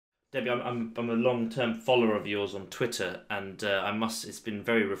Debbie, I'm a long-term follower of yours on Twitter, and it's been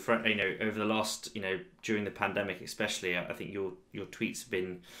very refreshing. Over the last, during the pandemic especially, I think your tweets have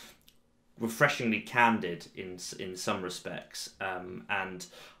been refreshingly candid in some respects. And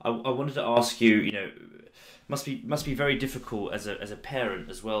I wanted to ask you, must be very difficult as a parent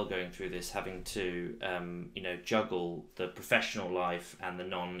as well, going through this, having to juggle the professional life and the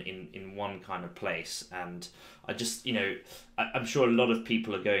non in one kind of place. And I just I'm sure a lot of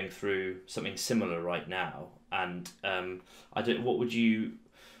people are going through something similar right now. And I don't what would you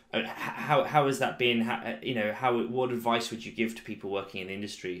how has that been? What advice would you give to people working in the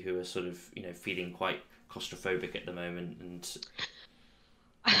industry who are sort of feeling quite claustrophobic at the moment? And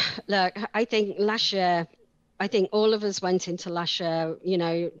Look, I think last year, I think all of us went into last year,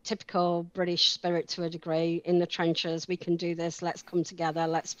 typical British spirit to a degree, in the trenches. We can do this. Let's come together.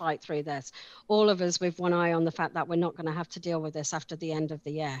 Let's fight through this. All of us with one eye on the fact that we're not going to have to deal with this after the end of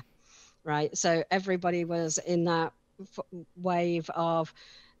the year, right? So everybody was in that wave of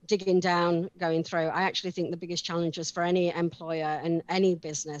digging down, going through. I actually think the biggest challenges for any employer and any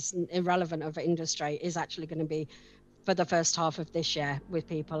business, irrelevant of industry, is actually going to be for the first half of this year with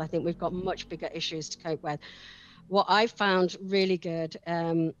people. I think we've got much bigger issues to cope with. What I found really good,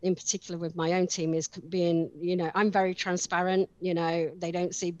 in particular with my own team, is being, I'm very transparent. They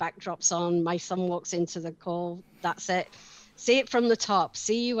don't see backdrops on. My son walks into the call, that's it. See it from the top,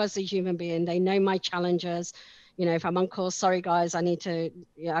 see you as a human being. They know my challenges. If I'm on call, sorry guys, I need to,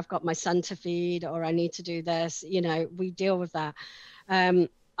 I've got my son to feed, or I need to do this, we deal with that.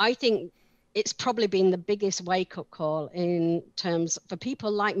 I think it's probably been the biggest wake-up call in terms for people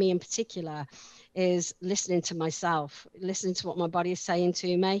like me in particular, is listening to myself, listening to what my body is saying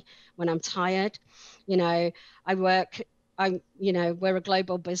to me when I'm tired. We're a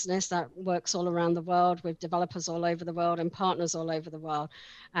global business that works all around the world with developers all over the world and partners all over the world.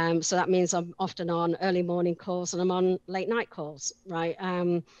 So that means I'm often on early morning calls and I'm on late night calls, right?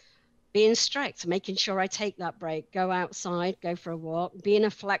 Being strict, making sure I take that break, go outside, go for a walk, being a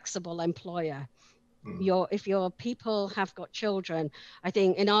flexible employer. If your people have got children, I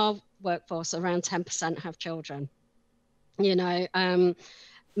think in our workforce around 10% have children. Making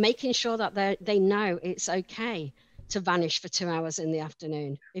sure that they know it's okay to vanish for 2 hours in the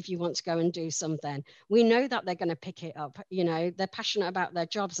afternoon if you want to go and do something. We know that they're going to pick it up. They're passionate about their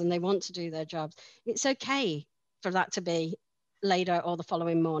jobs and they want to do their jobs. It's okay for that to be later or the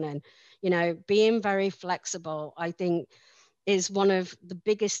following morning. Being very flexible, I think, is one of the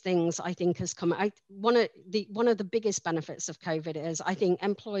biggest things I think has come. One of the biggest benefits of COVID is I think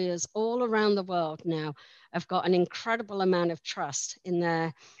employers all around the world now have got an incredible amount of trust in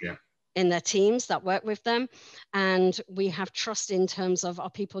their teams that work with them, and we have trust in terms of, are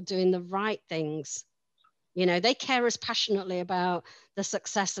people doing the right things? They care as passionately about the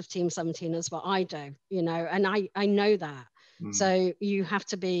success of Team 17 as what I do. And I know that. So you have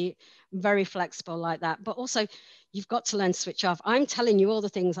to be very flexible like that, but also you've got to learn to switch off. I'm telling you all the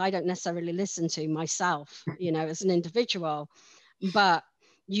things I don't necessarily listen to myself, as an individual, but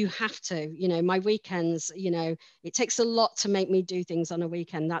you have to, my weekends, it takes a lot to make me do things on a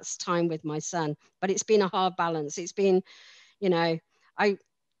weekend. That's time with my son, but it's been a hard balance. It's been, I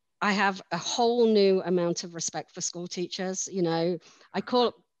have a whole new amount of respect for school teachers. I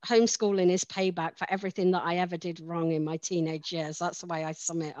call homeschooling is payback for everything that I ever did wrong in my teenage years. That's the way I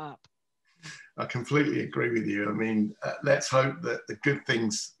sum it up. I completely agree with you. I mean, let's hope that the good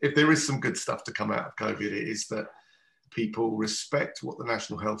things, if there is some good stuff to come out of COVID, it is that people respect what the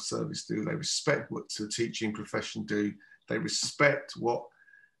National Health Service do. They respect what the teaching profession do. They respect what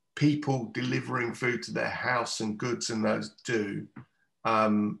people delivering food to their house and goods and those do.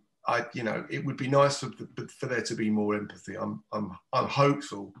 It would be nice for there to be more empathy. I'm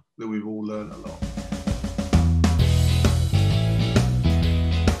hopeful that we've all learned a lot.